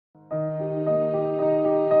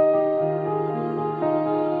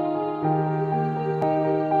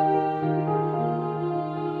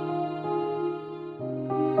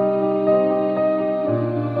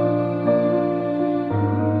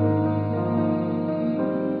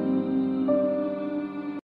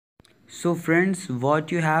So friends,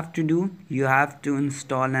 what you have to do, you have to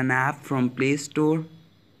install an app from Play Store.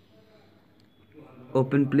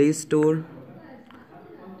 Open Play Store,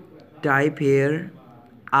 type here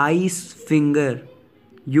ice finger.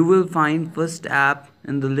 You will find first app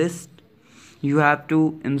in the list. You have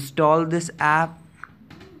to install this app.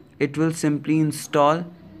 It will simply install.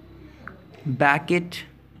 Back it,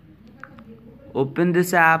 open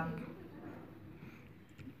this app,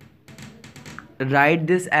 write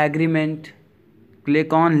this agreement,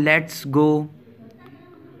 click on let's go.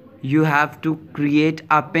 You have to create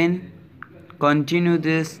a pin, continue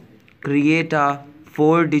this, create a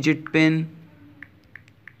 4-digit pin,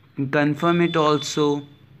 confirm it also,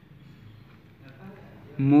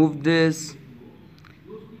 move this,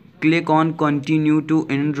 click on continue to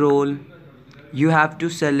enroll. You have to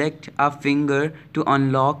select a finger to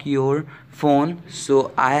unlock your phone.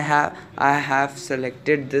 So I have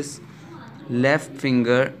selected this left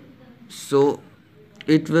finger, so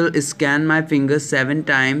it will scan my finger 7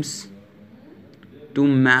 times to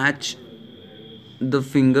match the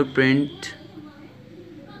fingerprint.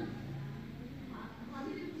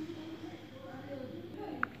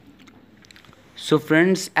 So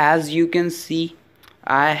friends, as you can see,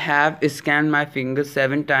 I have scanned my finger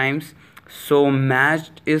 7 times, so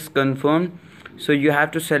matched is confirmed. So you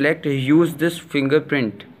have to select use this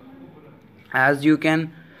fingerprint. As you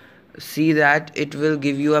can see that it will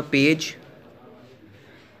give you a page.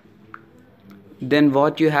 Then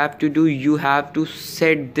what you have to do, you have to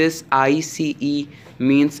set this ICE,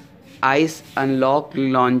 means ice unlock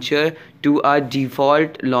launcher, to a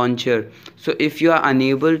default launcher. So if you are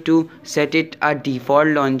unable to set it a default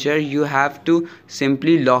launcher, you have to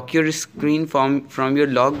simply lock your screen from your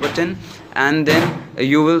lock button, and then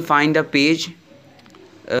you will find a page.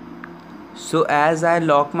 So as I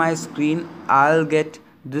lock my screen, I'll get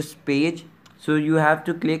this page. So you have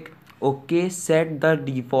to click OK, set the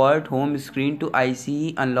default home screen to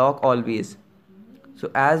ICE unlock always.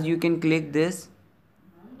 So as you can click this,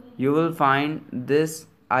 you will find this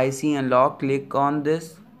ICE unlock. Click on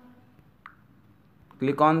this,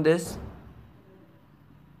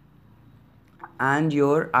 and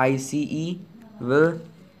your ICE will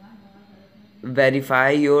verify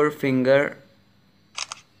your finger.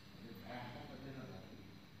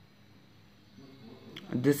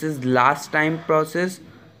 This is last time process,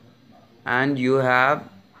 and you have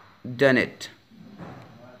done it.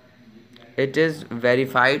 It is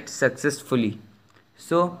verified successfully.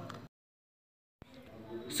 So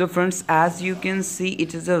friends, as you can see,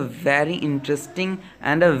 it is a very interesting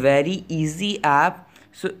and a very easy app.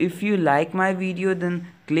 So if you like my video, then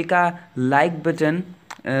click a like button.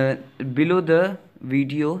 Below the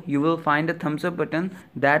video you will find a thumbs up button.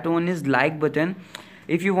 That one is like button.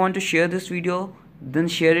 If you want to share this video, then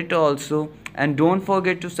share it also, and don't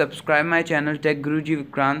forget to subscribe my channel Tech Guruji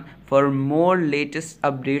Vikrant for more latest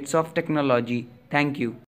updates of technology. Thank you.